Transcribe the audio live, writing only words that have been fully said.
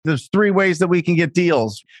There's three ways that we can get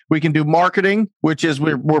deals. We can do marketing, which is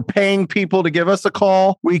we're paying people to give us a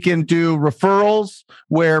call. We can do referrals,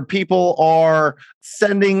 where people are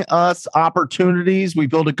sending us opportunities. We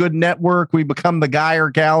build a good network. We become the guy or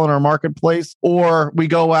gal in our marketplace, or we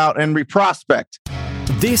go out and we prospect.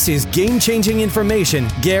 This is game-changing information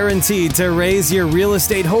guaranteed to raise your real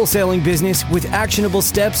estate wholesaling business with actionable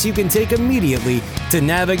steps you can take immediately to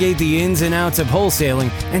navigate the ins and outs of wholesaling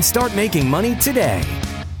and start making money today.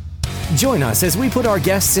 Join us as we put our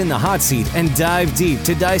guests in the hot seat and dive deep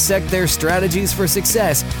to dissect their strategies for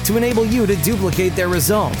success to enable you to duplicate their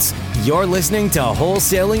results. You're listening to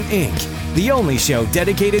Wholesaling Inc., the only show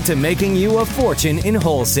dedicated to making you a fortune in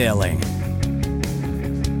wholesaling.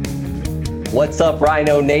 What's up,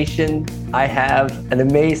 Rhino Nation? I have an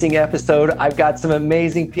amazing episode. I've got some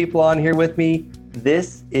amazing people on here with me.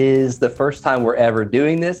 This is the first time we're ever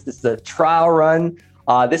doing this. This is a trial run.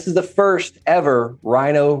 This is the first ever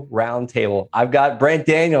Rhino Roundtable. I've got Brent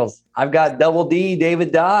Daniels, I've got Double D,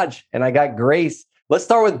 David Dodge, and I got Grace. Let's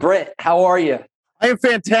start with Brent. How are you? I am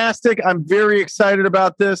fantastic. I'm very excited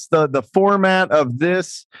about this. The format of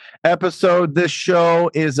this episode, this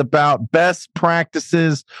show, is about best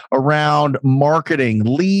practices around marketing,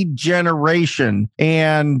 lead generation.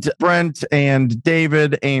 And Brent and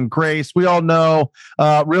David and Grace, we all know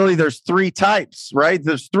really there's three types, right?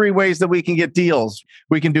 There's three ways that we can get deals.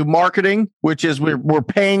 We can do marketing, which is we're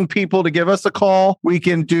paying people to give us a call. We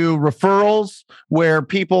can do referrals, where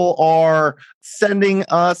people are sending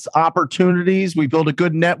us opportunities. We build a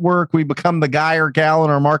good network. We become the guy or gal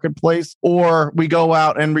in our marketplace, or we go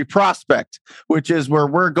out and we prospect, which is where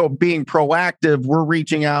we're being proactive. We're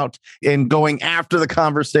reaching out and going after the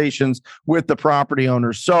conversations with the property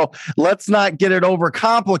owners. So let's not get it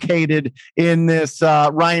overcomplicated in this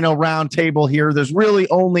Rhino Roundtable here. There's really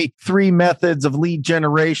only three methods of lead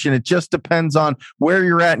generation. It just depends on where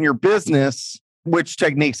you're at in your business, which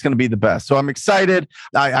technique's going to be the best. So I'm excited.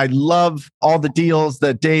 I love all the deals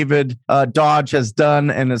that David Dodge has done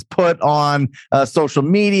and has put on social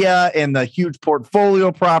media and the huge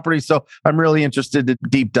portfolio property. So I'm really interested to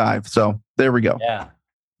deep dive. So there we go.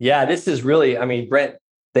 Yeah. This is really, Brent,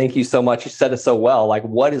 thank you so much. You said it so well. Like,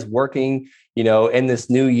 what is working, in this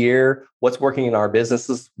new year? What's working in our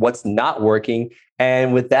businesses? What's not working?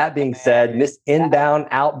 And with that being said, Miss Inbound,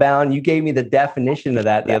 Outbound, you gave me the definition of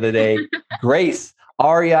that the other day. Grace,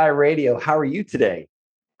 REI Radio, how are you today?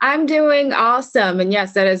 I'm doing awesome. And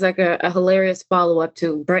yes, that is like a hilarious follow-up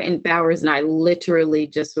to Brent Bowers. And I literally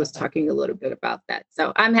just was talking a little bit about that.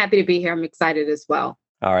 So I'm happy to be here. I'm excited as well.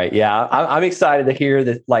 All right. Yeah, I'm excited to hear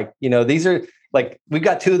that. These are we've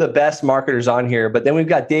got two of the best marketers on here, but then we've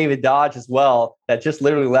got David Dodge as well, that just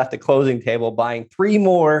literally left the closing table buying 3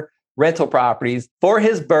 more rental properties for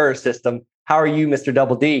his BRRRR system. How are you, Mr.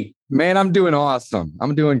 Double D? Man, I'm doing awesome.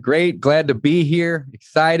 I'm doing great. Glad to be here.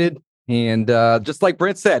 Excited. And just like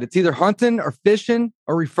Brent said, it's either hunting or fishing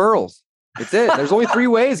or referrals. That's it. There's only 3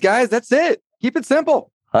 ways, guys. That's it. Keep it simple.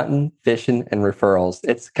 Hunting, fishing, and referrals.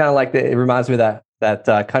 It's kind of like it reminds me of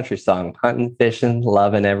that country song, hunting, fishing,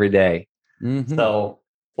 loving every day. Mm-hmm. So,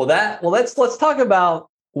 let's talk about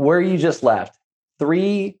where you just left.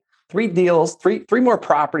 Three deals, three more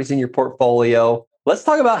properties in your portfolio. Let's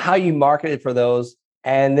talk about how you marketed for those,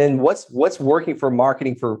 and then what's working for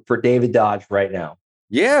marketing for David Dodge right now.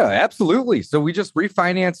 Yeah, absolutely. So we just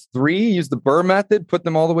refinanced 3, used the BRRRR method, put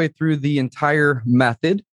them all the way through the entire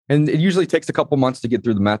method. And it usually takes a couple months to get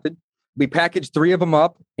through the method. We packaged 3 of them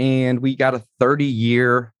up, and we got a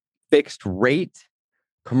 30-year fixed rate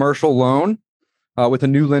commercial loan with a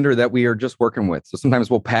new lender that we are just working with. So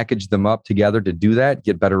sometimes we'll package them up together to do that,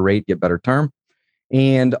 get better rate, get better term.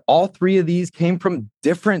 And all 3 of these came from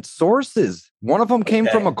different sources. One of them came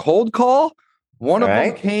from a cold call. One of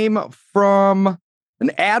them came from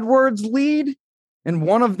an AdWords lead, and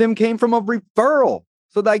one of them came from a referral.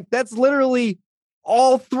 So that's literally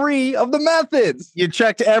all 3 of the methods. You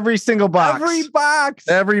checked every single box.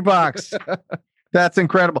 Every box. That's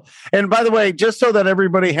incredible. And by the way, just so that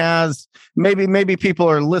everybody has, maybe people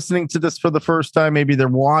are listening to this for the first time, maybe they're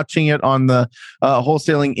watching it on the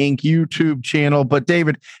Wholesaling Inc. YouTube channel. But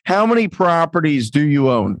David, how many properties do you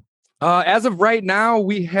own? As of right now,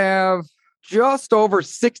 we have just over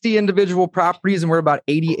 60 individual properties, and we're about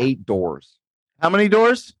 88 doors. How many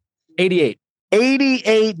doors? 88.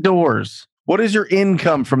 88 doors. What is your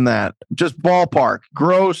income from that? Just ballpark.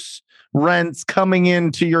 Gross rents coming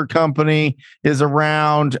into your company is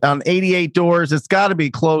around on 88 doors. It's got to be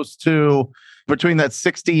close to between that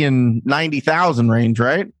 60 and 90,000 range,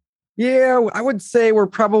 right? Yeah, I would say we're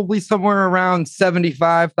probably somewhere around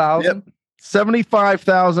 75,000.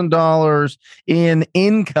 $75,000 in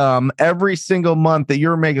income every single month that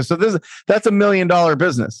you're making. So that's $1 million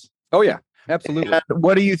business. Oh yeah, absolutely. And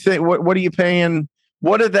what do you think? What are you paying?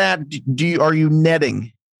 What of that are you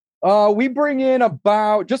netting? We bring in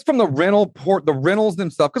about, just from the rentals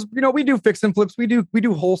themselves, because we do fix and flips, we do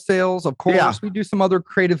wholesales, of course, we do some other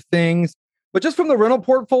creative things, but just from the rental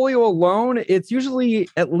portfolio alone, it's usually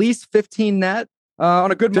at least 15 net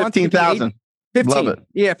on a good month. 15,000. 15. Love it.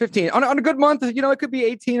 Yeah, 15 on a good month. It could be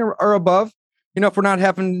 18 or above. If we're not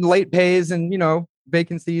having late pays and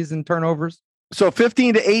vacancies and turnovers. So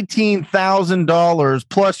 $15,000 to $18,000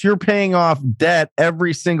 plus you're paying off debt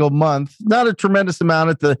every single month. Not a tremendous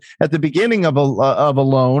amount at the beginning of a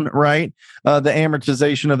loan, right? The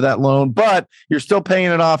amortization of that loan, but you're still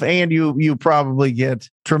paying it off, and you probably get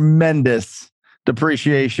tremendous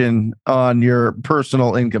depreciation on your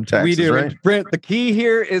personal income taxes. We do, right? Brent. The key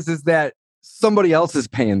here is that somebody else is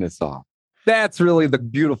paying this off. That's really the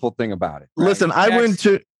beautiful thing about it. Right? Listen, I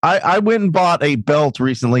went and bought a belt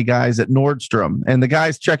recently, guys, at Nordstrom, and the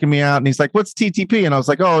guy's checking me out, and he's like, "What's TTP?" And I was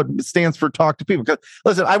like, "Oh, it stands for Talk to People." Because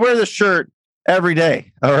listen, I wear this shirt every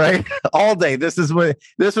day, all right, all day. This was like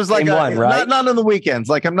right? not on the weekends.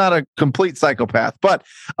 Like, I'm not a complete psychopath, but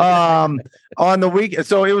on the weekend.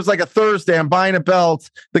 So it was like a Thursday. I'm buying a belt.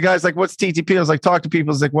 The guy's like, "What's TTP?" I was like, "Talk to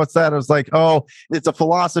People." He's like, "What's that?" I was like, "Oh, it's a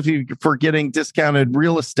philosophy for getting discounted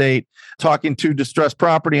real estate, talking to distressed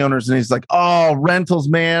property owners." And he's like, "Oh, rentals,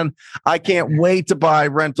 man. I can't wait to buy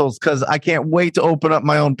rentals because I can't wait to open up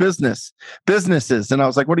my own businesses." And I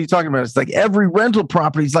was like, "What are you talking about?" It's like every rental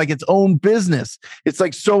property is like its own business. It's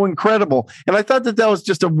like so incredible. And I thought that was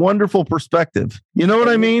just a wonderful perspective. You know what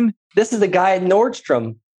I mean? This is the guy at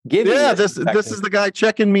Nordstrom. This is the guy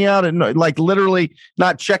checking me out, and like literally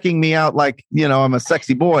not checking me out like I'm a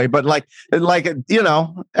sexy boy, but like at the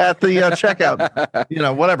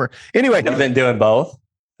checkout, whatever. Anyway, I've been doing both.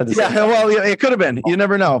 Yeah, well, it could have been. You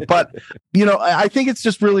never know. But I think it's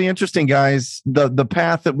just really interesting, guys, the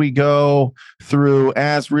path that we go through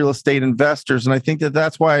as real estate investors, and I think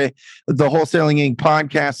that's why the Wholesaling Inc.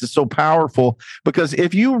 podcast is so powerful, because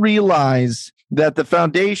if you realize that the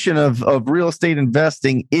foundation of real estate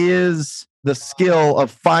investing is the skill of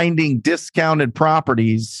finding discounted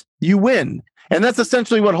properties, you win. And that's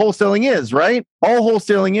essentially what wholesaling is, right? All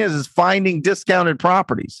wholesaling is finding discounted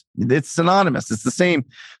properties. It's synonymous. It's the same.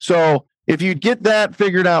 So if you get that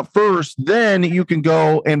figured out first, then you can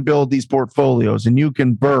go and build these portfolios, and you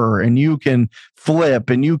can BRRRR, and you can flip,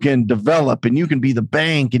 and you can develop, and you can be the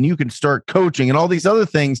bank, and you can start coaching and all these other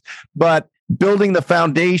things. But building the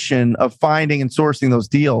foundation of finding and sourcing those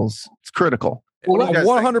deals, it's critical. Well,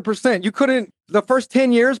 100%. You couldn't, the first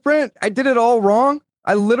 10 years, Brent, I did it all wrong.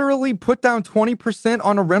 I literally put down 20%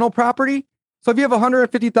 on a rental property. So if you have a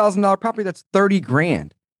 $150,000 property, that's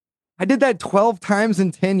 $30,000. I did that 12 times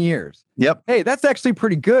in 10 years. Yep. Hey, that's actually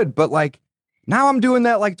pretty good. But like now I'm doing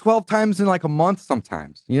that like 12 times in like a month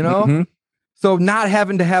sometimes, Mm-hmm. So not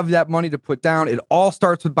having to have that money to put down, it all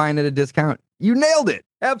starts with buying at a discount. You nailed it.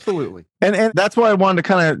 Absolutely. And that's why I wanted to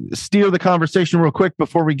kind of steer the conversation real quick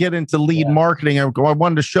before we get into lead marketing. I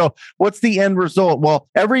wanted to show what's the end result. Well,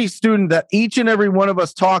 every student that each and every one of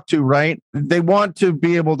us talk to, right, they want to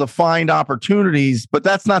be able to find opportunities, but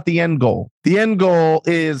that's not the end goal. The end goal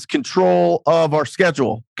is control of our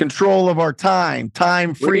schedule, control of our time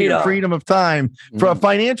freedom of time, for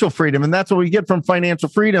financial freedom. And that's what we get from financial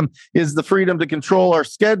freedom, is the freedom to control our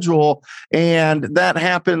schedule. And that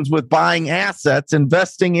happens with buying assets,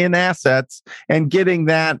 investing in assets, and getting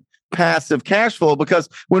that passive cash flow. Because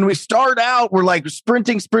when we start out, we're like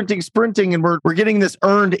sprinting, and we're getting this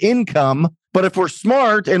earned income. But if we're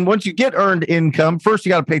smart, and once you get earned income, first you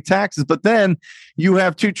got to pay taxes, but then you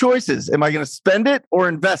have two choices. Am I going to spend it or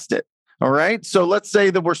invest it? All right. So let's say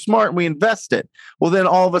that we're smart and we invest it. Well, then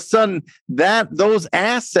all of a sudden those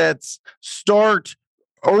assets start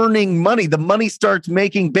earning money. The money starts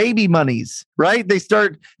making baby monies, right? It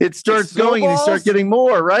starts going and you start getting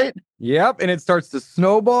more, right? Yep. And it starts to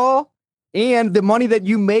snowball. And the money that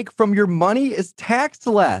you make from your money is taxed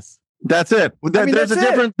less. That's it.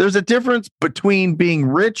 There's a difference between being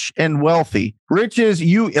rich and wealthy. Rich is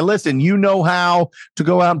you know how to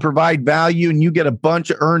go out and provide value, and you get a bunch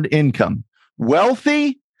of earned income.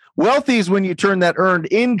 Wealthy is when you turn that earned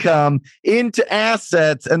income into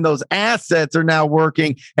assets, and those assets are now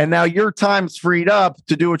working, and now your time's freed up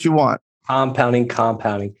to do what you want.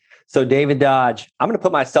 Compounding. So David Dodge, I'm going to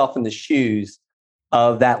put myself in the shoes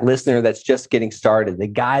of that listener that's just getting started, the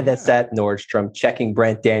guy that's at Nordstrom checking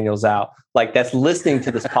Brent Daniels out, like that's listening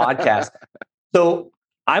to this podcast. So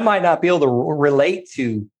I might not be able to relate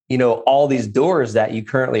to, all these doors that you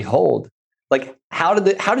currently hold. Like, how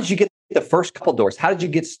did you get the first couple doors? How did you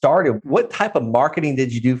get started? What type of marketing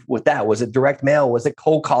did you do with that? Was it direct mail? Was it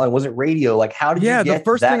cold calling? Was it radio? Like, how did you get the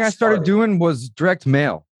first thing I started doing was direct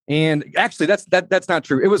mail. And actually, that's not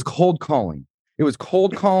true. It was cold calling.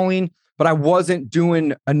 But I wasn't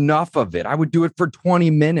doing enough of it. I would do it for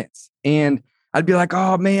 20 minutes and I'd be like,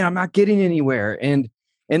 oh man, I'm not getting anywhere. And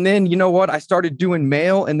then, you know what? I started doing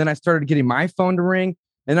mail and then I started getting my phone to ring.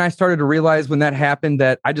 And I started to realize when that happened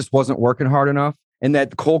that I just wasn't working hard enough and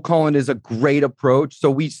that cold calling is a great approach.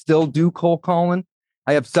 So we still do cold calling.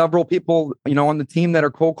 I have several people, on the team that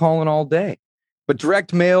are cold calling all day. But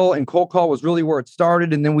direct mail and cold call was really where it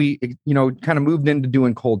started. And then we, kind of moved into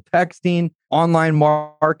doing cold texting, online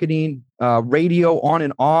marketing, radio on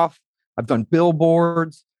and off. I've done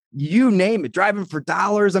billboards, you name it, driving for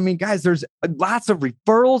dollars. I mean, guys, there's lots of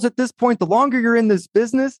referrals at this point. The longer you're in this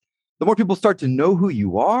business, the more people start to know who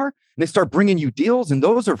you are and they start bringing you deals. And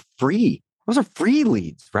those are free. Those are free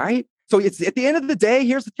leads, right? So it's at the end of the day,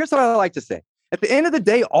 here's what I like to say. At the end of the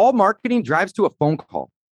day, all marketing drives to a phone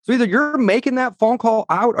call. So either you're making that phone call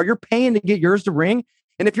out or you're paying to get yours to ring.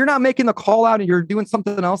 And if you're not making the call out and you're doing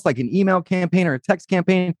something else like an email campaign or a text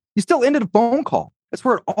campaign, you still ended a phone call. That's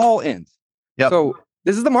where it all ends. Yep. So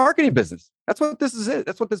this is the marketing business. That's what this is.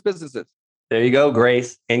 That's what this business is. There you go,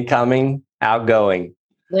 Grace. Incoming, outgoing.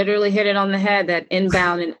 Literally hit it on the head, that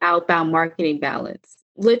inbound and outbound marketing balance.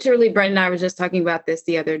 Literally, Brent and I were just talking about this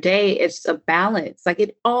the other day. It's a balance. Like,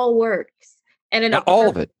 it all works. And in all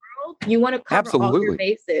of it. World, you want to cover all your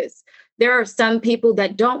bases. There are some people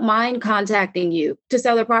that don't mind contacting you to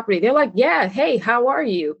sell their property. They're like, yeah, hey, how are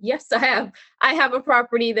you? Yes, I have a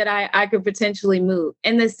property that I could potentially move.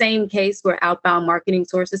 In the same case where outbound marketing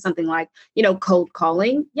sources, something like, cold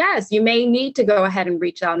calling. Yes, you may need to go ahead and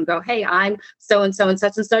reach out and go, hey, I'm so-and-so and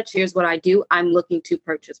such and such. Here's what I do. I'm looking to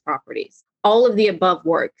purchase properties. All of the above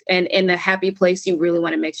work. And in a happy place, you really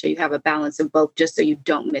want to make sure you have a balance of both just so you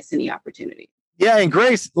don't miss any opportunity. Yeah. And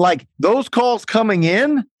Grace, like those calls coming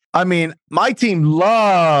in, I mean, my team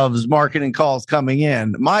loves marketing calls coming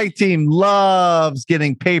in. My team loves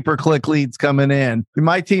getting pay-per-click leads coming in.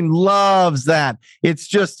 My team loves that. It's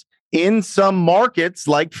just in some markets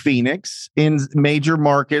like Phoenix, in major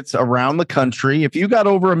markets around the country, if you got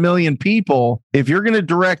over 1 million people, if you're going to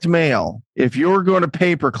direct mail, if you're going to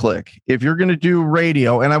pay-per-click, if you're going to do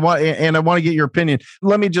radio, and I want to get your opinion.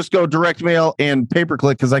 Let me just go direct mail and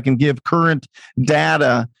pay-per-click because I can give current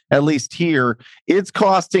data. At least here, it's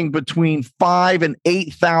costing between $5,000 and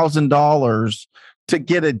 $8,000 to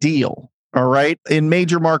get a deal. All right. In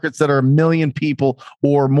major markets that are 1 million people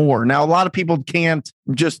or more. Now, a lot of people have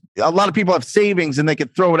savings and they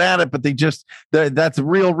could throw it at it, but that's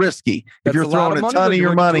real risky. If you're throwing a ton of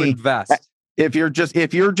your money, invest. If you're just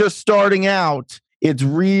starting out, it's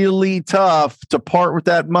really tough to part with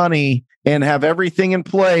that money and have everything in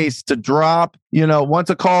place to drop. Once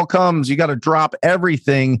a call comes, you got to drop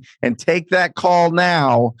everything and take that call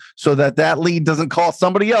now so that lead doesn't call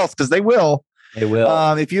somebody else, because they will. They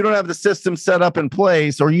will. If you don't have the system set up in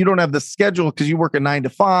place, or you don't have the schedule because you work a 9 to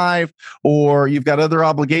 5, or you've got other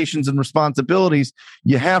obligations and responsibilities,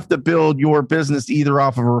 you have to build your business either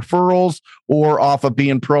off of referrals or off of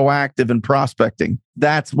being proactive and prospecting.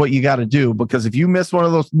 That's what you got to do, because if you miss one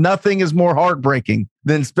of those, nothing is more heartbreaking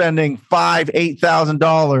than spending $5,000,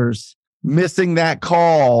 $8,000 missing that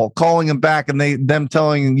call, calling them back, and them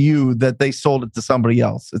telling you that they sold it to somebody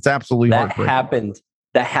else. It's absolutely heartbreaking.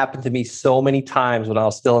 That happened to me so many times when I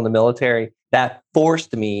was still in the military. That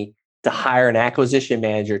forced me to hire an acquisition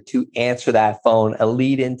manager to answer that phone, a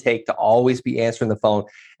lead intake to always be answering the phone.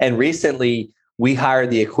 And recently, we hired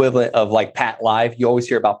the equivalent of like Pat Live. You always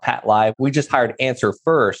hear about Pat Live. We just hired Answer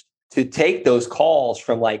First to take those calls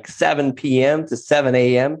from like 7 p.m. to 7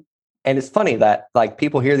 a.m. And it's funny that like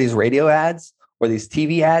people hear these radio ads or these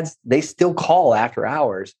TV ads, they still call after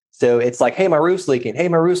hours. So it's like, hey, my roof's leaking. Hey,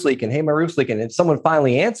 my roof's leaking. Hey, my roof's leaking. And if someone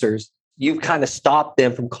finally answers, you've kind of stopped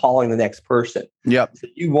them from calling the next person. Yep. So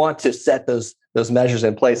you want to set those measures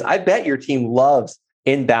in place. I bet your team loves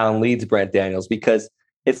inbound leads, Brent Daniels, because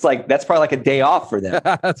it's like, that's probably like a day off for them.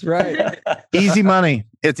 That's right. Easy money.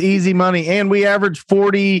 It's easy money. And we average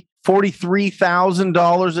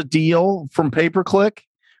 $43,000 a deal from pay-per-click.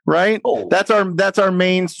 Right. Oh. That's our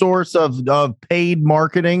main source of paid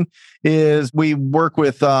marketing. Is we work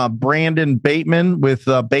with Brandon Bateman with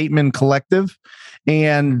Bateman Collective,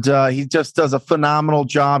 and he just does a phenomenal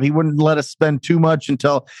job. He wouldn't let us spend too much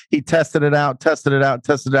until he tested it out,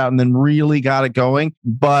 and then really got it going.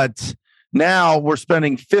 But Now we're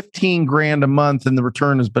spending 15 grand a month and the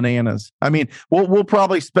return is bananas. I mean, we'll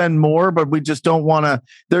probably spend more, but we just don't want to.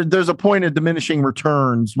 There's a point of diminishing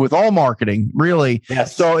returns with all marketing, really.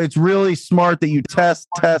 Yes. So it's really smart that you test.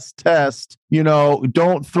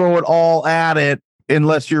 Don't throw it all at it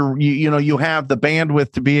unless you have the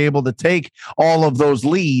bandwidth to be able to take all of those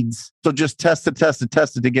leads. So just test it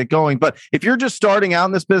to get going. But if you're just starting out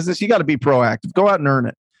in this business, you got to be proactive. Go out and earn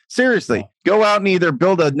it. Seriously, go out and either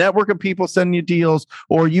build a network of people sending you deals,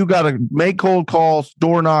 or you got to make cold calls,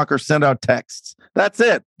 door knock, or send out texts. That's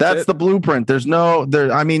it. That's the blueprint. That's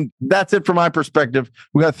it from my perspective.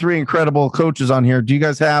 We got 3 incredible coaches on here. Do you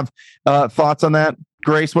guys have thoughts on that?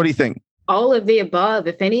 Grace, what do you think? All of the above.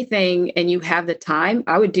 If anything, and you have the time,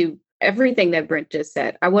 I would do everything that Brent just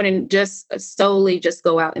said. I wouldn't just solely just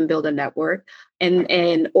go out and build a network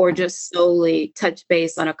or just solely touch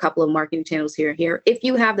base on a couple of marketing channels here and here. If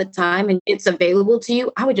you have the time and it's available to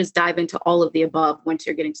you, I would just dive into all of the above once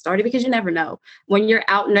you're getting started, because you never know. When you're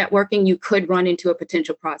out networking, you could run into a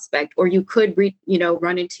potential prospect, or you could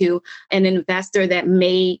run into an investor that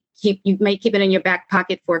may keep it in your back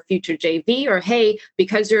pocket for a future JV, or hey,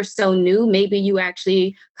 because you're so new, maybe you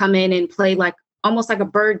actually come in and play almost like a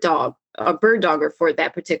bird dogger for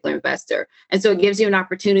that particular investor. And so it gives you an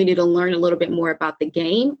opportunity to learn a little bit more about the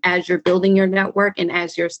game as you're building your network and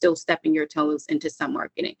as you're still stepping your toes into some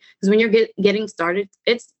marketing. Because when you're getting started,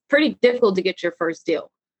 it's pretty difficult to get your first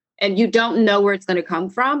deal. And you don't know where it's going to come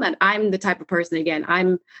from. And I'm the type of person, again,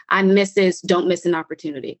 I'm don't miss an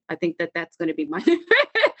opportunity. I think that's going to be my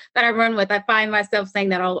that I run with. I find myself saying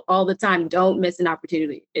that all the time. Don't miss an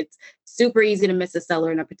opportunity. It's super easy to miss a seller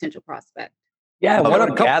and a potential prospect. Yeah, what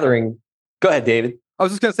I'm gathering. Go ahead, David. I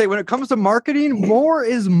was just going to say, when it comes to marketing, more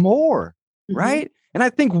is more, right? And I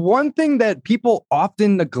think one thing that people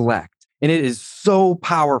often neglect, and it is so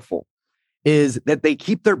powerful, is that they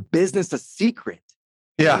keep their business a secret.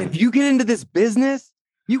 Yeah. And if you get into this business,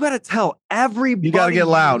 you got to tell everybody. You got to get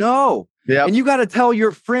loud. No. Yeah. And you got to tell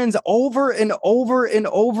your friends over and over and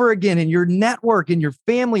over again, and your network and your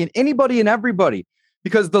family and anybody and everybody,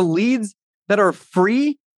 because the leads that are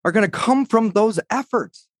free are going to come from those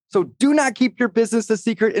efforts. So do not keep your business a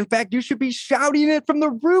secret. In fact, you should be shouting it from the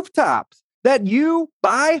rooftops that you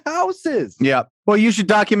buy houses. Yeah. Well, you should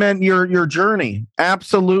document your journey.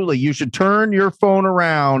 Absolutely. You should turn your phone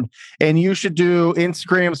around and you should do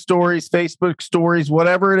Instagram stories, Facebook stories,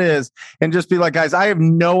 whatever it is, and just be like, guys, I have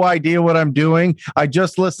no idea what I'm doing. I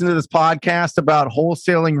just listened to this podcast about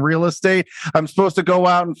wholesaling real estate. I'm supposed to go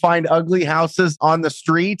out and find ugly houses on the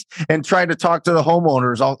street and try to talk to the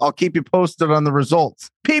homeowners. I'll keep you posted on the results.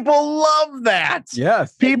 People love that.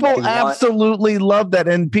 Yes. People absolutely love that.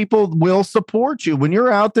 And people will support you when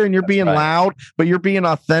you're out there and you're being loud, but you're being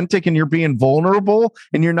authentic and you're being vulnerable,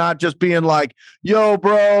 and you're not just being like, yo,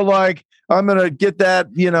 bro, like, I'm going to get that,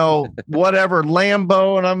 whatever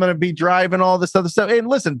Lambo, and I'm going to be driving all this other stuff. And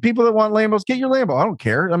listen, people that want Lambos, get your Lambo. I don't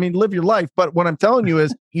care. I mean, live your life. But what I'm telling you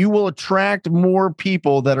is you will attract more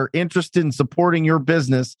people that are interested in supporting your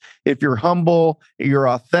business if you're humble, you're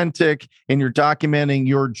authentic, and you're documenting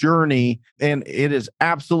your journey. And it is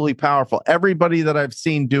absolutely powerful. Everybody that I've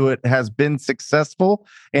seen do it has been successful.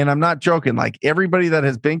 And I'm not joking. Like, everybody that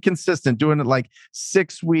has been consistent, doing it like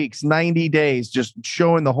 6 weeks, 90 days, just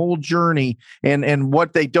showing the whole journey and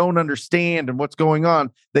what they don't understand and what's going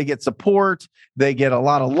on, they get support, they get a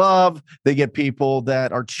lot of love, they get people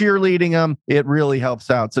that are cheerleading them. It really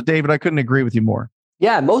helps out. So David, I couldn't agree with you more.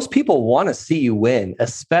 Yeah, most people want to see you win,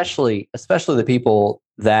 especially the people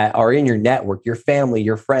that are in your network, your family,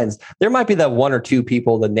 your friends. There might be that 1 or 2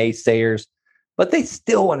 people, the naysayers, but they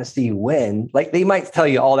still want to see you win. Like, they might tell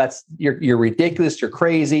you, "Oh, you're ridiculous, you're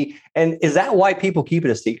crazy." And is that why people keep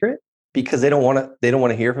it a secret? Because they don't want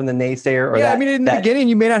to hear from the naysayer? Or yeah, in the beginning,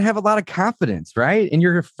 you may not have a lot of confidence, right? And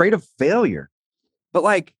you're afraid of failure. But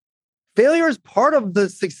like, failure is part of the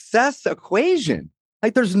success equation.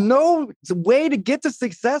 Like, there's no way to get to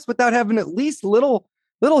success without having at least little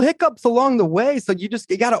hiccups along the way. So you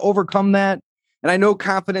got to overcome that. And I know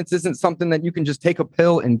confidence isn't something that you can just take a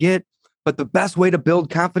pill and get, but the best way to build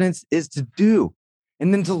confidence is to do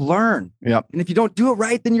and then to learn. Yeah. And if you don't do it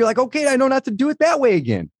right, then you're like, okay, I know not to do it that way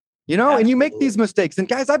again. And you make these mistakes. And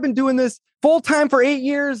guys, I've been doing this full-time for 8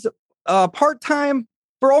 years, part-time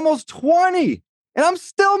for almost 20, and I'm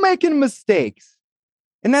still making mistakes.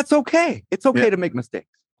 And that's okay. It's okay to make mistakes.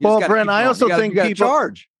 Well, Brent, I also think people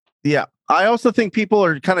charge. Yeah. I also think people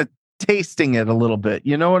are kind of tasting it a little bit.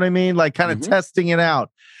 You know what I mean? Like, kind of testing it out.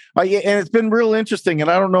 And it's been real interesting.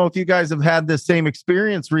 And I don't know if you guys have had this same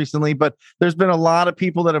experience recently, but there's been a lot of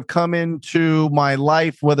people that have come into my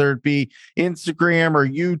life, whether it be Instagram or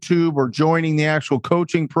YouTube or joining the actual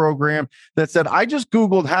coaching program, that said, I just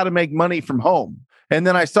Googled how to make money from home. And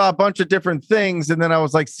then I saw a bunch of different things. And then I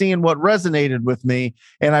was like seeing what resonated with me.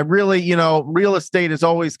 And I really, real estate has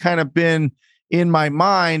always kind of been in my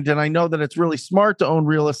mind. And I know that it's really smart to own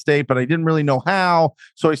real estate, but I didn't really know how.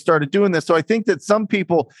 So I started doing this. So I think that some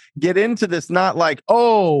people get into this not like,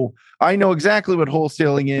 oh, I know exactly what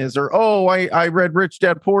wholesaling is, or, oh, I read Rich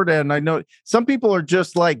Dad Poor Dad. And I know some people are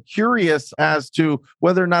just like curious as to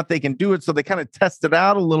whether or not they can do it. So they kind of test it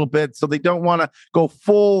out a little bit. So they don't want to go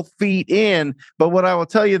full feet in. But what I will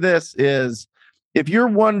tell you this is, if you're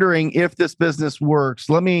wondering if this business works,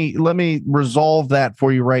 let me resolve that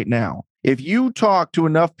for you right now. If you talk to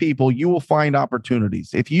enough people, you will find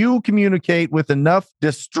opportunities. If you communicate with enough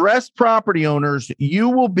distressed property owners, you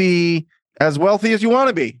will be as wealthy as you want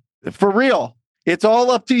to be. For real. It's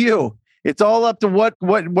all up to you. It's all up to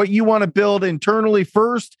what you want to build internally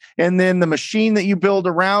first, and then the machine that you build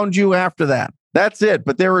around you after that. That's it.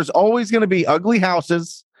 But there is always going to be ugly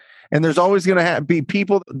houses, and there's always going to be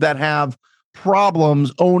people that have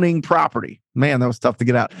problems owning property. Man, that was tough to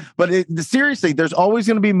get out. But seriously, there's always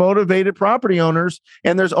going to be motivated property owners,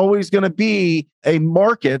 and there's always going to be a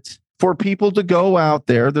market for people to go out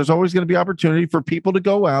there. There's always going to be opportunity for people to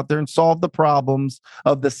go out there and solve the problems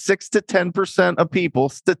of the 6 to 10% of people,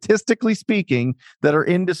 statistically speaking, that are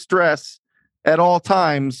in distress at all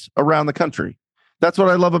times around the country. That's what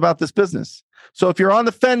I love about this business. So if you're on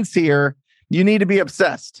the fence here, you need to be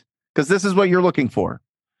obsessed, because this is what you're looking for.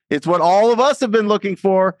 It's what all of us have been looking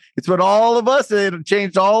for. It's what all of us, it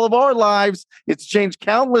changed all of our lives. It's changed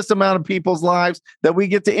countless amount of people's lives that we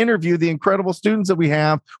get to interview, the incredible students that we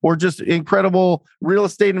have, or just incredible real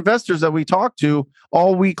estate investors that we talk to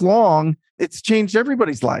all week long. It's changed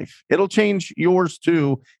everybody's life. It'll change yours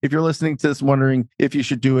too. If you're listening to this, wondering if you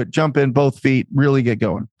should do it, jump in both feet, really get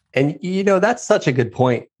going. And that's such a good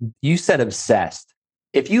point. You said obsessed.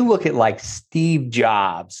 If you look at like Steve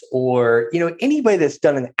Jobs or, anybody that's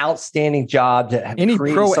done an outstanding job, to any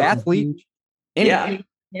pro athlete,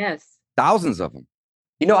 yes, thousands of them.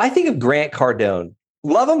 I think of Grant Cardone.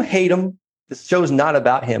 Love him, hate him. This show's not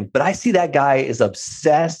about him, but I see that guy is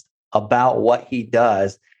obsessed about what he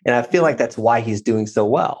does, and I feel like that's why he's doing so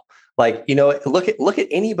well. Like, look at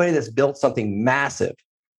anybody that's built something massive.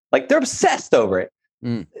 Like, they're obsessed over it.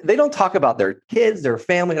 They don't talk about their kids, their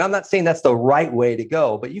family. And I'm not saying that's the right way to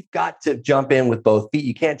go, but you've got to jump in with both feet.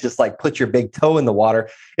 You can't just like put your big toe in the water.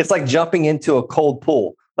 It's like jumping into a cold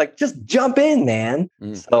pool. Like, just jump in, man.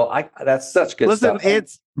 So that's such good stuff. Listen,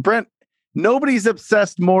 it's Brent, nobody's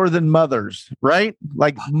obsessed more than mothers, right?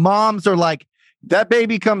 Like, moms are like, that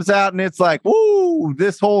baby comes out and it's like, woo,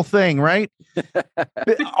 this whole thing, right?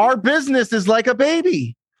 Our business is like a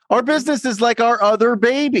baby. Our business is like our other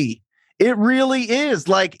baby. It really is.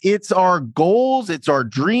 Like, it's our goals, it's our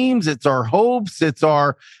dreams, it's our hopes, it's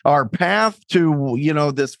our path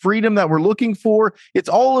to, this freedom that we're looking for. It's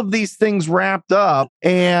all of these things wrapped up.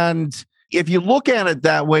 And if you look at it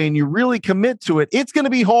that way and you really commit to it, it's going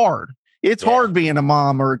to be hard. It's hard being a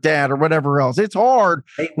mom or a dad or whatever else. It's hard.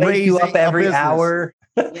 They wake you up every hour.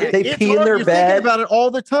 They pee in their You're bed. thinking about it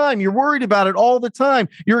all the time. You're worried about it all the time.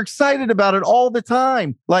 You're excited about it all the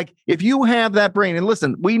time. Like, if you have that brain, and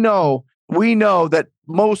listen, we know that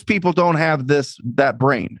most people don't have that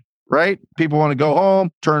brain, right? People want to go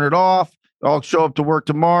home, turn it off. I'll show up to work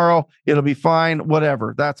tomorrow. It'll be fine.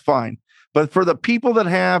 Whatever. That's fine. But for the people that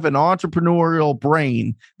have an entrepreneurial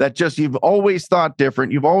brain, that just, you've always thought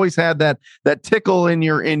different. You've always had that tickle in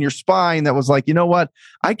your spine that was like, you know what?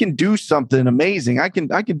 I can do something amazing. I can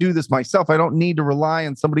do this myself. I don't need to rely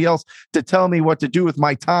on somebody else to tell me what to do with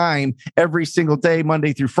my time every single day,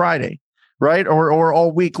 Monday through Friday. Right? Or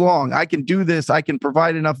all week long. I can do this. I can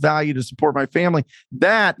provide enough value to support my family.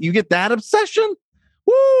 That you get that obsession.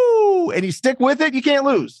 Woo! And you stick with it. You can't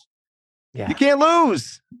lose. Yeah. You can't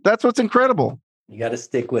lose. That's what's incredible. You got to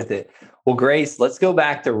stick with it. Well, Grace, let's go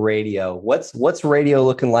back to radio. What's radio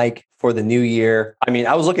looking like for the new year? I mean,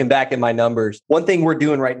 I was looking back at my numbers. One thing we're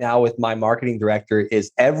doing right now with my marketing director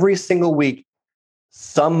is every single week,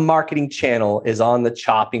 some marketing channel is on the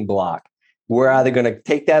chopping block. We're either going to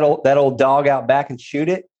take that old dog out back and shoot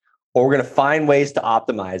it, or we're going to find ways to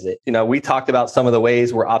optimize it. We talked about some of the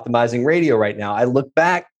ways we're optimizing radio right now. I look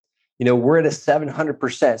back, we're at a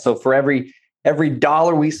 700%. So for every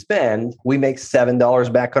dollar we spend, we make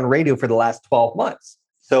 $7 back on radio for the last 12 months.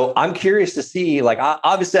 So I'm curious to see, like,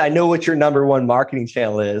 obviously I know what your number one marketing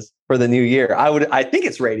channel is for the new year. I think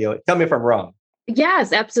it's radio. Tell me if I'm wrong.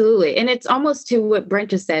 Yes, absolutely. And it's almost to what Brent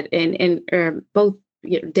just said in both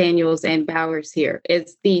Daniels and Bowers here.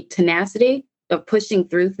 It's the tenacity of pushing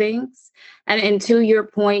through things. And to your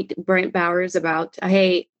point, Brent Bowers, about,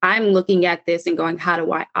 hey, I'm looking at this and going, how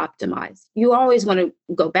do I optimize? You always want to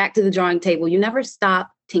go back to the drawing table. You never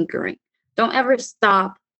stop tinkering. Don't ever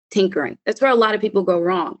stop tinkering. That's where a lot of people go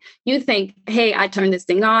wrong. You think, hey, I turn this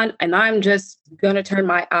thing on and I'm just going to turn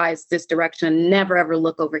my eyes this direction and never, ever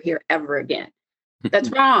look over here ever again. That's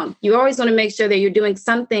wrong. You always want to make sure that you're doing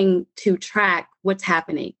something to track what's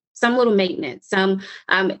happening. Some little maintenance, some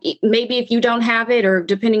maybe if you don't have it, or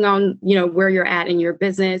depending on where you're at in your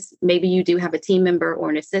business, maybe you do have a team member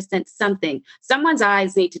or an assistant, something. Someone's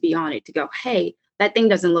eyes need to be on it to go, hey, that thing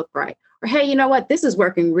doesn't look right. Or, hey, you know what? This is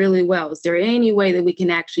working really well. Is there any way that we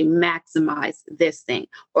can actually maximize this thing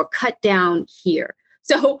or cut down here?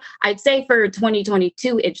 So I'd say for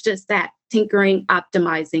 2022, it's just that tinkering,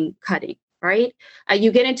 optimizing, cutting. Right?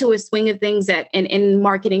 You get into a swing of things that in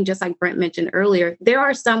marketing, just like Brent mentioned earlier, there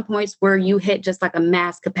are some points where you hit just like a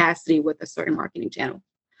mass capacity with a certain marketing channel.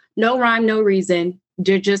 No rhyme, no reason.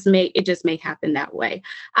 It just may happen that way.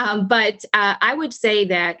 But I would say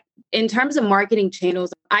that in terms of marketing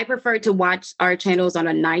channels, I prefer to watch our channels on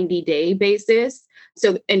a 90-day basis.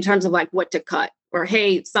 So in terms of like what to cut, or,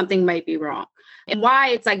 hey, something might be wrong. And why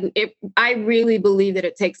it's like, I really believe that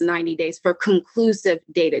it takes 90 days for conclusive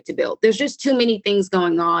data to build. There's just too many things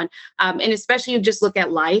going on. And especially you just look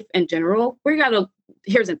at life in general,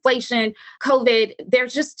 here's inflation, COVID.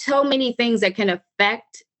 There's just so many things that can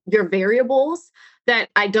affect your variables that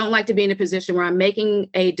I don't like to be in a position where I'm making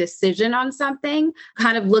a decision on something,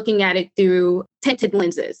 kind of looking at it through tinted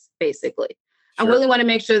lenses, basically. Sure. I really want to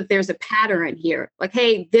make sure that there's a pattern here. Like,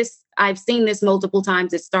 hey, I've seen this multiple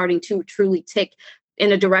times. It's starting to truly tick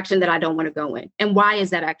in a direction that I don't want to go in. And why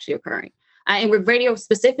is that actually occurring? And with radio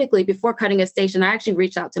specifically, before cutting a station, I actually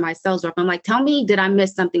reached out to my sales rep. I'm like, tell me, did I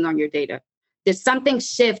miss something on your data? Did something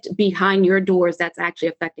shift behind your doors that's actually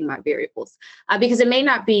affecting my variables? Because it may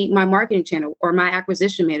not be my marketing channel or my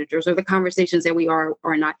acquisition managers or the conversations that we are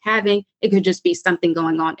or not having. It could just be something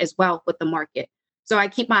going on as well with the market. So I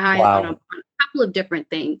keep my eye on a couple of different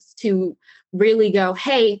things to really go,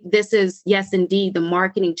 hey, this is, yes, indeed, the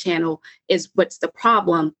marketing channel is what's the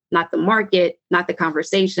problem, not the market, not the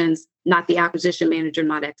conversations, not the acquisition manager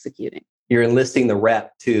not executing. You're enlisting the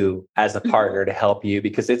rep too as a partner to help you,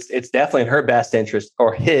 because it's definitely in her best interest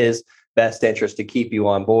or his best interest to keep you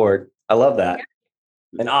on board. I love that.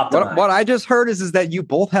 Yeah. And optimize. What I just heard is that you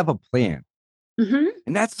both have a plan. Mm-hmm.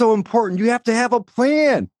 And that's so important. You have to have a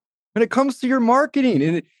plan when it comes to your marketing.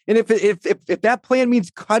 And if that plan means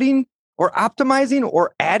cutting or optimizing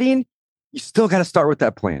or adding, you still got to start with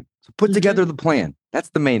that plan. So put together the plan. That's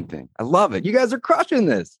the main thing. I love it. You guys are crushing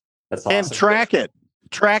this. That's awesome. And track it.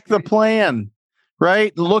 Track the plan,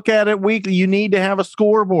 right? Look at it weekly. You need to have a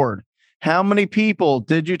scoreboard. How many people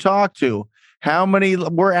did you talk to? How many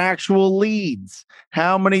were actual leads?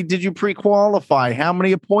 How many did you pre-qualify? How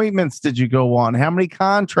many appointments did you go on? How many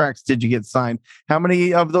contracts did you get signed? How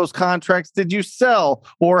many of those contracts did you sell?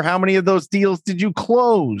 Or how many of those deals did you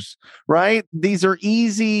close, right? These are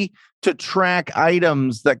easy to track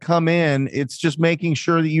items that come in. It's just making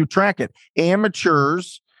sure that you track it.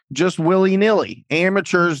 Amateurs just willy-nilly.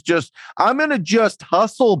 Amateurs just, I'm going to just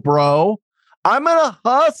hustle, bro. I'm going to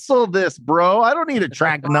hustle this, bro. I don't need to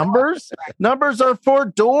track numbers. Numbers are for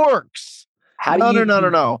dorks.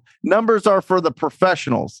 No. Numbers are for the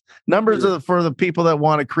professionals. Numbers are for the people that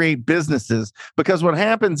want to create businesses. Because what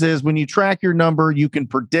happens is when you track your number, you can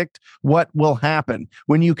predict what will happen.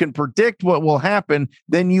 When you can predict what will happen,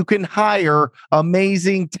 then you can hire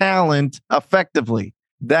amazing talent effectively.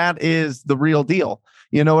 That is the real deal.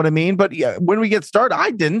 You know what I mean? But yeah, when we get started,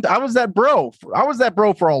 I was that bro. I was that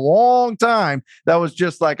bro for a long time. That was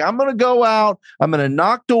just like, I'm going to go out. I'm going to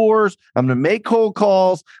knock doors. I'm going to make cold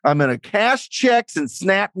calls. I'm going to cash checks and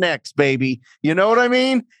snap necks, baby. You know what I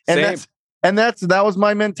mean? And that was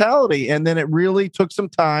my mentality. And then it really took some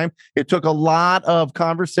time. It took a lot of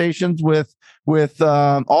conversations with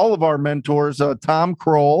all of our mentors, Tom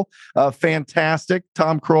Kroll, fantastic,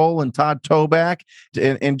 Tom Kroll and Todd Toback,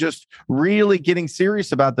 and just really getting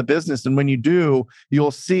serious about the business. And when you do,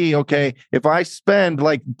 you'll see, okay, if I spend,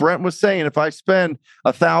 like Brent was saying, if I spend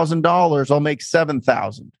 $1,000, I'll make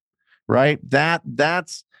 7,000, right?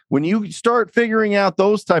 That's when you start figuring out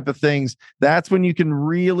those type of things, that's when you can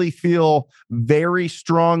really feel very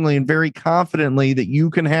strongly and very confidently that you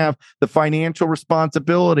can have the financial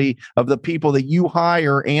responsibility of the people that you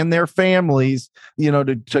hire and their families,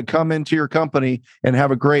 to come into your company and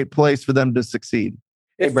have a great place for them to succeed.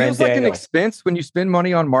 It feels like an expense when you spend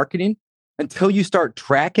money on marketing. until you start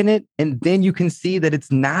tracking it. And then you can see that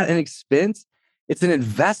it's not an expense, it's an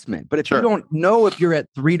investment. But if you don't know if you're at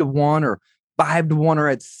 3 to 1 or 5 to 1 or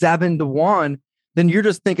at 7 to 1, then you're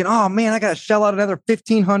just thinking, oh man, I got to shell out another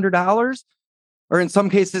 $1,500 or in some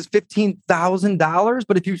cases $15,000.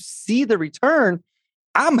 But if you see the return,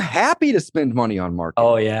 I'm happy to spend money on marketing.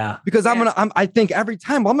 Oh yeah. Because I think every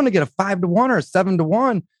time I'm going to get a 5 to 1 or a 7 to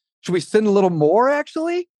 1. Should we spend a little more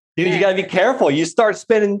actually? Dude, you got to be careful. You start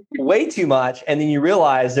spending way too much and then you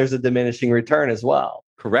realize there's a diminishing return as well.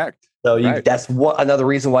 Correct. So that's another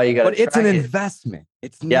reason why you got to. But it's an investment.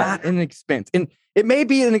 It's not an expense. And it may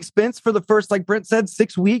be an expense for the first, like Brent said,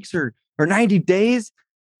 6 weeks or 90 days,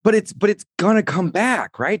 but it's going to come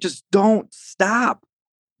back, right? Just don't stop.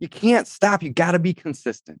 You can't stop. You got to be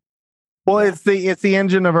consistent. Well, it's the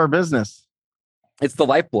engine of our business. It's the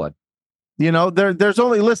lifeblood. You know, there's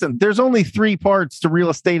only 3 parts to real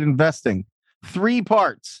estate investing. 3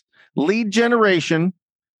 parts: lead generation,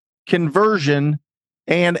 conversion,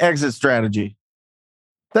 and exit strategy.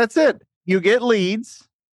 That's it. You get leads.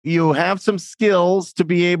 You have some skills to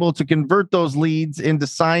be able to convert those leads into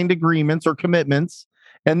signed agreements or commitments.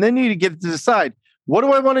 And then you get to decide, what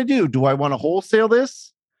do I want to do? Do I want to wholesale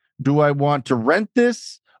this? Do I want to rent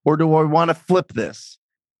this? Or do I want to flip this?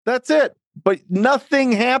 That's it. But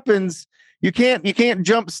nothing happens. You can't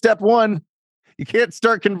jump step 1. You can't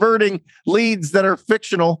start converting leads that are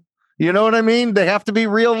fictional. You know what I mean? They have to be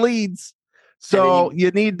real leads. So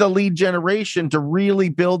you need the lead generation to really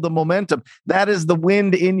build the momentum. That is the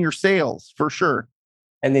wind in your sails for sure.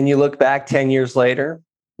 And then you look back 10 years later,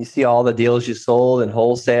 you see all the deals you sold and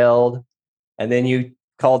wholesaled. And then you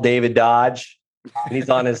call David Dodge and he's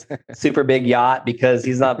on his super big yacht because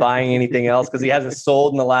he's not buying anything else because he hasn't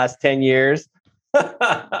sold in the last 10 years.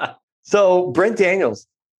 So Brent Daniels,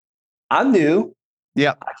 I'm new.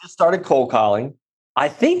 Yeah. I just started cold calling. I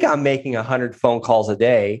think I'm making 100 phone calls a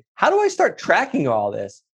day. How do I start tracking all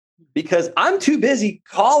this? Because I'm too busy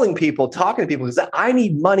calling people, talking to people because I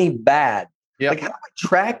need money bad. Like, how do I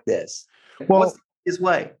track this? Well, his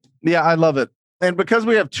way. Yeah, I love it. And because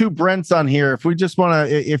we have 2 Brents on here, if you just want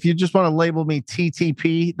to label me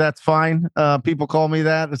TTP, that's fine. People call me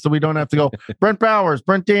that, so we don't have to go Brent Bowers,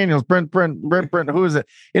 Brent Daniels, Brent. Who is it?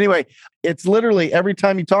 Anyway, it's literally every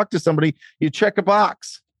time you talk to somebody, you check a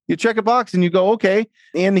box. You check a box and you go, okay.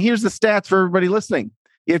 And here's the stats for everybody listening.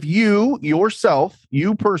 If you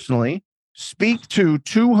personally speak to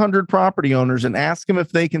 200 property owners and ask them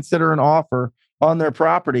if they consider an offer on their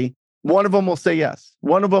property, one of them will say yes.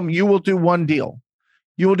 One of them, you will do one deal.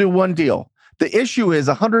 You will do one deal. The issue is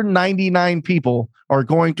 199 people are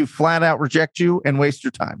going to flat out reject you and waste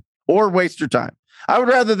your time. I would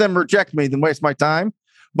rather them reject me than waste my time.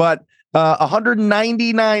 But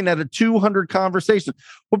 199 out of 200 conversations.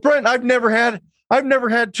 Well, Brent, I've never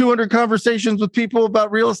had 200 conversations with people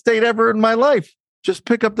about real estate ever in my life. Just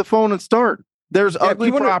pick up the phone and start. There's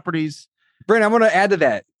ugly properties. Brent, I want to add to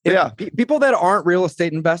that. People that aren't real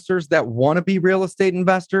estate investors that want to be real estate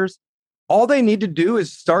investors, all they need to do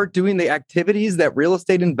is start doing the activities that real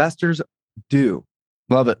estate investors do.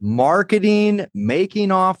 Love it. Marketing,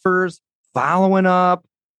 making offers, following up,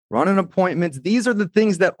 running appointments. These are the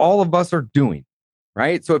things that all of us are doing,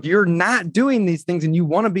 right? So if you're not doing these things and you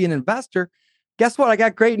want to be an investor, guess what? I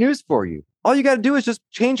got great news for you. All you got to do is just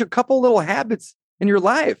change a couple little habits in your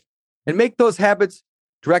life and make those habits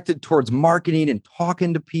directed towards marketing and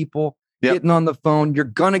talking to people, getting on the phone. You're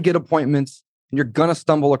going to get appointments and you're going to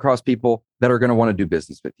stumble across people that are going to want to do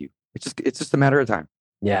business with you. It's just a matter of time.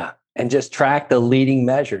 Yeah. And just track the leading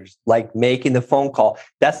measures, like making the phone call.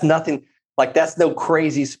 That's nothing. Like, that's no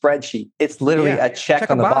crazy spreadsheet. It's literally a check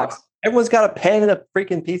on the box. Everyone's got a pen and a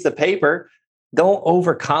freaking piece of paper. Don't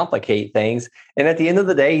overcomplicate things. And at the end of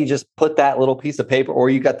the day, you just put that little piece of paper, or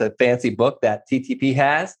you got the fancy book that TTP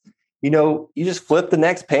has, you just flip the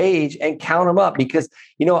next page and count them up. Because,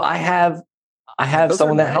 I have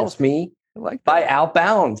someone that helps me by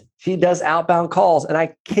outbound. She does outbound calls. And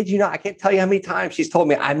I kid you not, I can't tell you how many times she's told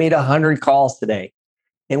me I made 100 calls today.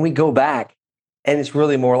 And we go back and it's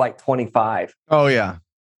really more like 25. Oh yeah.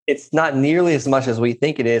 It's not nearly as much as we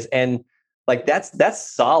think it is. And like, that's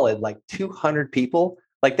solid. Like 200 people,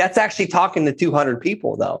 like that's actually talking to 200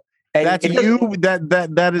 people though. And that's you.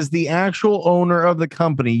 That is the actual owner of the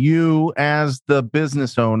company. You as the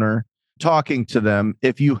business owner talking to them.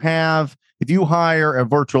 If you hire a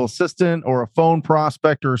virtual assistant or a phone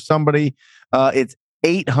prospector or somebody, it's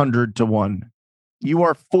 800 to 1. You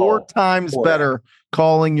are 4 times better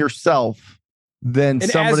calling yourself than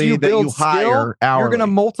somebody that you hire hourly. You're going to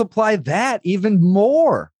multiply that even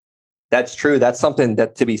more. That's true. That's something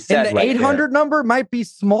that to be said. And the 800 number might be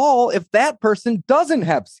small if that person doesn't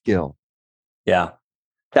have skill. Yeah.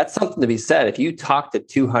 That's something to be said. If you talk to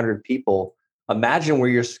 200 people, imagine where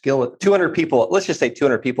your skill, 200 people, let's just say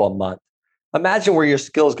 200 people a month. Imagine where your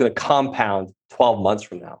skill is going to compound 12 months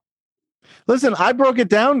from now. Listen, I broke it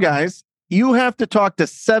down, guys. You have to talk to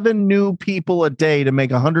 7 new people a day to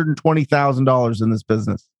make $120,000 in this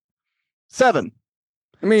business. 7.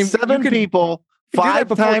 I mean, 7 people, 5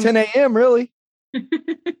 before times 10 a.m. Really?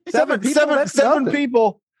 Seven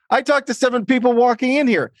people. I talked to 7 people walking in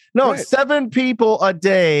here. No, right. 7 people a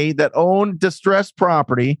day that own distressed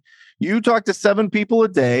property. You talk to 7 people a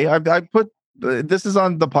day. I put this is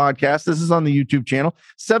on the podcast. This is on the YouTube channel.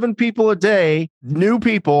 7 people a day, new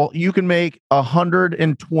people. You can make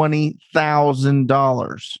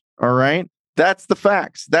 $120,000. All right, that's the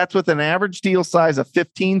facts. That's with an average deal size of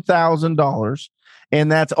 $15,000.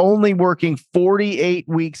 And that's only working 48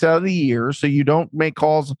 weeks out of the year. So you don't make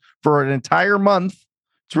calls for an entire month.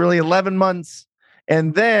 It's really 11 months.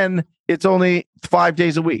 And then it's only 5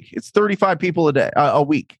 days a week. It's 35 people a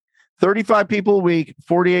week. 35 people a week,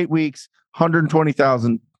 48 weeks,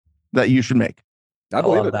 120,000 that you should make. I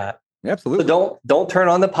believe love that. Absolutely. So don't turn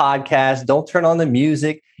on the podcast. Don't turn on the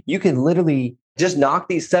music. You can literally just knock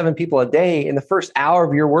these 7 people a day in the first hour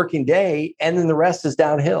of your working day. And then the rest is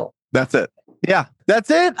downhill. That's it. Yeah,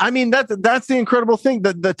 that's it. I mean, that's the incredible thing.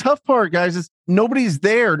 The tough part, guys, is nobody's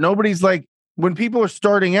there. Nobody's like, when people are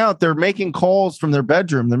starting out, they're making calls from their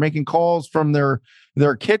bedroom. They're making calls from their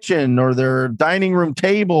kitchen or their dining room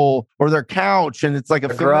table or their couch. And it's like a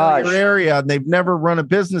familiar area and they've never run a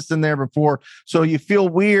business in there before. So you feel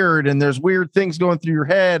weird and there's weird things going through your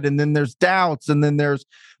head. And then there's doubts. And then there's,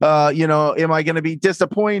 am I going to be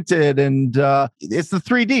disappointed? And it's the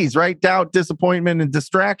 3 Ds, right? Doubt, disappointment, and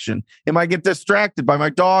distraction. Am I get distracted by my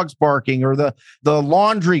dogs barking or the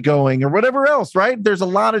laundry going or whatever else, right? There's a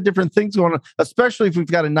lot of different things going on, especially if we've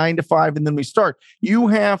got a 9 to 5 and then we start. You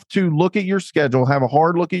have to look at your schedule, have a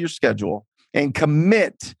hard look at your schedule and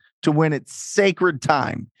commit to when it's sacred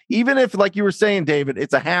time. Even if, like you were saying, David,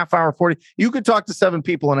 it's a half hour, 40, you could talk to 7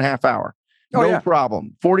 people in a half hour. No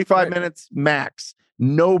problem. 45 minutes max.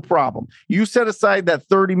 No problem. You set aside that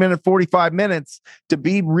 30-minute, 45 minutes to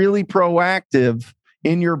be really proactive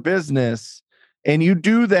in your business. And you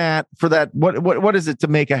do that for that. What is it to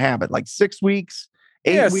make a habit? Like 6 weeks,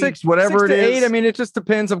 8 weeks, whatever 6 to it is. 8. I mean, it just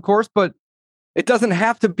depends, of course, but it doesn't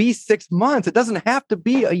have to be 6 months. It doesn't have to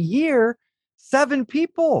be a year. 7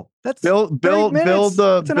 people. That's build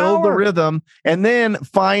the rhythm and then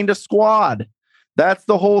find a squad. That's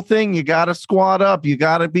the whole thing. You got to squad up. You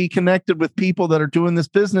got to be connected with people that are doing this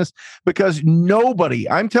business because nobody,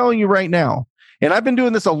 I'm telling you right now, and I've been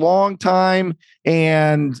doing this a long time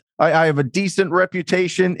and I have a decent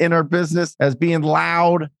reputation in our business as being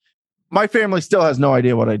loud. My family still has no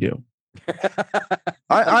idea what I do.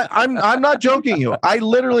 I'm not joking you.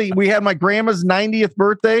 We had my grandma's 90th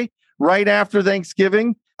birthday right after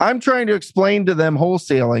Thanksgiving. I'm trying to explain to them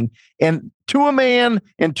wholesaling, and to a man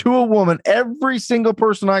and to a woman, every single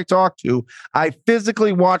person I talk to, I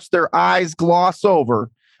physically watched their eyes gloss over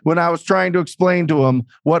when I was trying to explain to them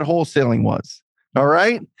what wholesaling was. All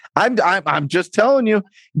right. I'm just telling you,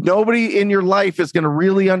 nobody in your life is going to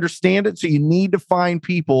really understand it. So you need to find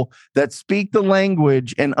people that speak the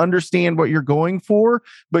language and understand what you're going for,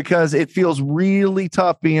 because it feels really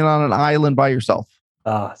tough being on an island by yourself.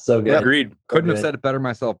 So good. Agreed. Couldn't have said it better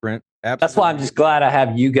myself, Brent. Absolutely. That's why I'm just glad I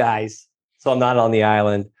have you guys, so I'm not on the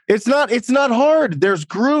island. It's not hard. There's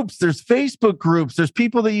groups, there's Facebook groups, there's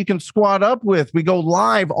people that you can squad up with. We go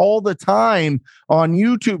live all the time on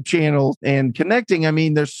YouTube channels and connecting. I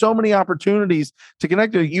mean, there's so many opportunities to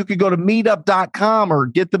connect. You could go to meetup.com or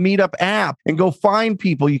get the Meetup app and go find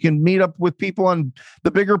people. You can meet up with people on the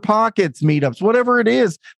Bigger Pockets meetups, whatever it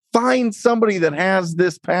is. Find somebody that has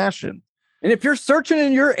this passion. And if you're searching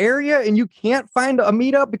in your area and you can't find a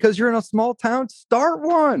meetup because you're in a small town, start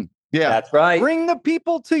one. Yeah, that's right. Bring the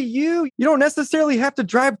people to you. You don't necessarily have to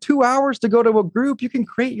drive 2 hours to go to a group. You can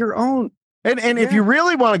create your own. And if you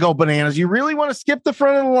really want to go bananas, you really want to skip the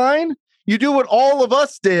front of the line, you do what all of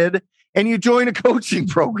us did and you join a coaching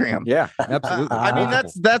program. Yeah, absolutely. I mean,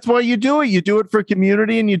 that's why you do it. You do it for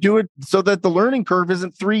community and you do it so that the learning curve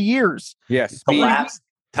isn't 3 years. Yes.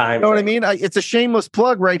 Time. You know what I mean? It's a shameless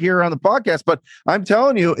plug right here on the podcast, but I'm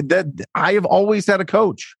telling you that I have always had a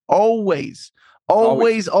coach. Always,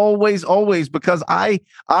 because I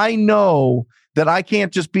know that I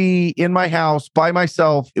can't just be in my house by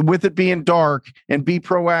myself with it being dark and be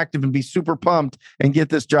proactive and be super pumped and get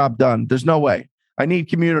this job done. There's no way. I need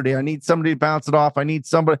community. I need somebody to bounce it off. I need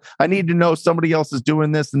to know somebody else is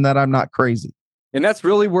doing this and that I'm not crazy. And that's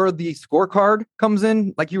really where the scorecard comes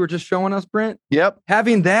in, like you were just showing us, Brent. Yep.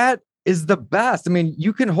 Having that is the best. I mean,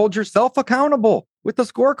 you can hold yourself accountable with the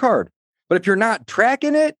scorecard, but if you're not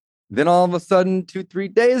tracking it, then all of a sudden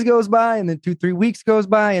 2-3 days goes by, and then 2-3 weeks goes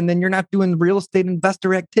by, and then you're not doing real estate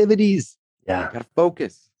investor activities. Yeah. You gotta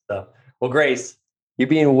focus. So, well, Grace, you're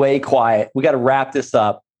being way quiet. We got to wrap this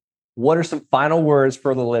up. What are some final words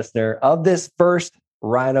for the listener of this first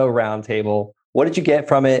Rhino Roundtable? What did you get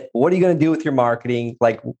from it? What are you going to do with your marketing?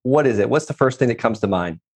 Like, what is it? What's the first thing that comes to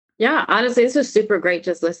mind? Yeah, honestly, this was super great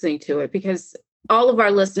just listening to it, because all of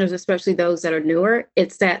our listeners, especially those that are newer,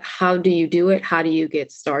 it's that how do you do it? How do you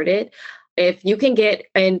get started? If you can get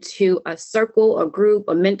into a circle, a group,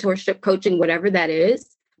 a mentorship, coaching, whatever that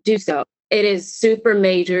is, do so. It is super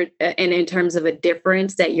major and in terms of a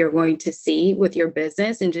difference that you're going to see with your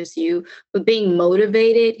business and just you, but being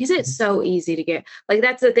motivated, because it's so easy to get, like,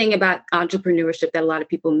 that's the thing about entrepreneurship that a lot of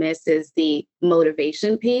people miss is the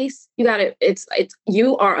motivation piece. You got to,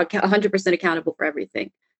 you are 100% accountable for everything.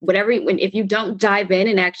 If you don't dive in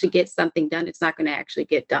and actually get something done, it's not going to actually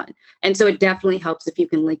get done. And so it definitely helps if you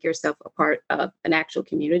can link yourself a part of an actual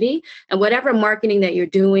community. And whatever marketing that you're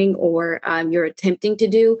doing or you're attempting to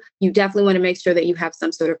do, you definitely want to make sure that you have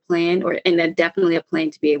some sort of plan, and then definitely a plan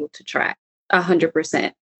to be able to track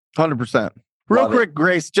 100%. 100%. Real quick,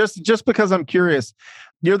 Grace, just because I'm curious,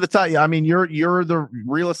 you're the type, I mean, you're the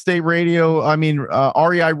real estate radio,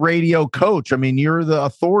 REI radio coach. I mean, you're the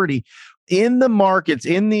authority. In the markets,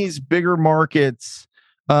 in these bigger markets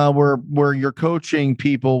where you're coaching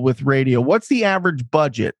people with radio, what's the average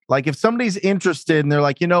budget? Like if somebody's interested and they're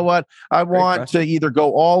like, you know what, I want to either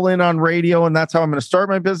go all in on radio and that's how I'm going to start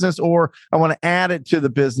my business, or I want to add it to the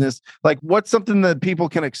business. Like what's something that people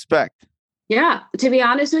can expect? Yeah, to be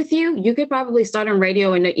honest with you, you could probably start on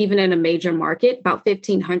radio and even in a major market, about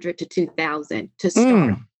 $1,500 to $2,000 to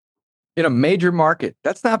start. In a major market.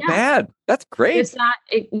 That's not bad. That's great. It's not.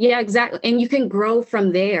 Yeah, exactly. And you can grow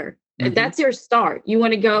from there. Mm-hmm. That's your start. You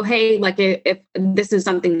want to go, hey, like if this is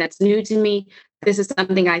something that's new to me, this is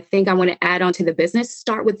something I think I want to add on to the business,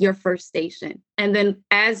 start with your first station. And then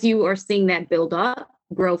as you are seeing that build up,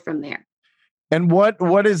 grow from there. And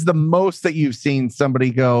what is the most that you've seen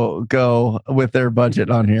somebody go with their budget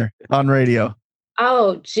on here on radio?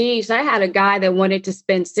 Oh, geez. I had a guy that wanted to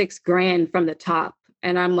spend $6,000 from the top.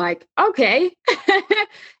 And I'm like, okay.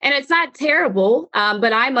 And it's not terrible,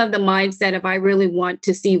 but I'm of the mindset of I really want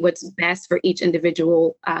to see what's best for each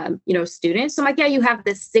individual, student. So I'm like, yeah, you have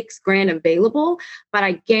the $6,000 available, but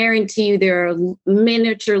I guarantee you there are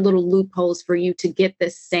miniature little loopholes for you to get the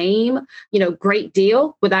same, great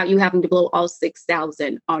deal without you having to blow all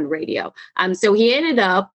 $6,000 on radio. So he ended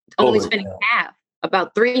up only spending half.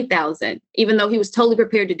 About $3,000, even though he was totally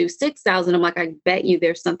prepared to do $6,000. I'm like, I bet you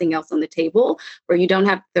there's something else on the table where you don't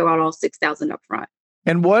have to throw out all $6,000 up front.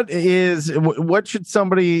 And what should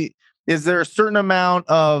somebody, is there a certain amount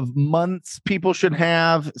of months people should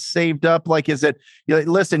have saved up? Like, is it,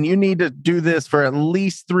 listen, you need to do this for at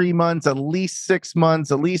least 3 months, at least 6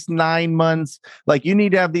 months, at least 9 months. Like you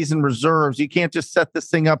need to have these in reserves. You can't just set this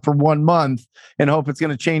thing up for 1 month and hope it's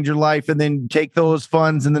going to change your life and then take those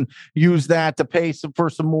funds and then use that to pay for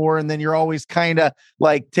some more. And then you're always kind of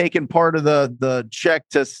like taking part of the check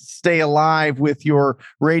to stay alive with your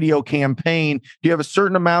radio campaign. Do you have a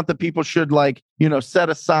certain amount that people should set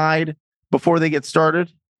aside before they get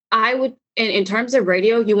started? I would, in terms of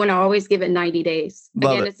radio, you want to always give it 90 days.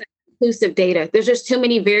 Again, it's inclusive data. There's just too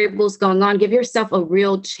many variables going on. Give yourself a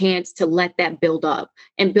real chance to let that build up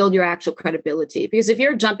and build your actual credibility. Because if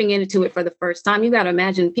you're jumping into it for the first time, you got to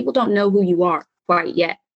imagine people don't know who you are quite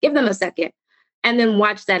yet. Give them a second and then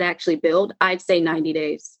watch that actually build. I'd say 90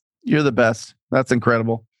 days. You're the best. That's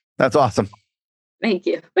incredible. That's awesome. Thank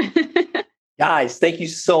you. Guys, thank you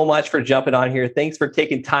so much for jumping on here. Thanks for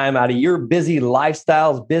taking time out of your busy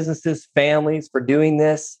lifestyles, businesses, families for doing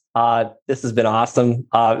this. This has been awesome.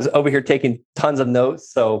 I was over here taking tons of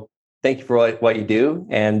notes. So thank you for what you do.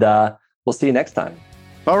 And we'll see you next time.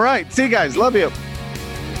 All right. See you guys. Love you.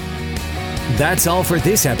 That's all for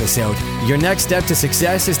this episode. Your next step to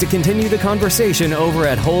success is to continue the conversation over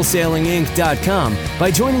at wholesalinginc.com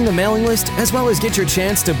by joining the mailing list, as well as get your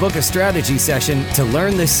chance to book a strategy session to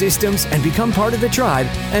learn the systems and become part of the tribe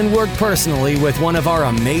and work personally with one of our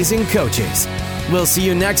amazing coaches. We'll see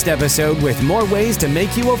you next episode with more ways to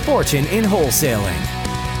make you a fortune in wholesaling.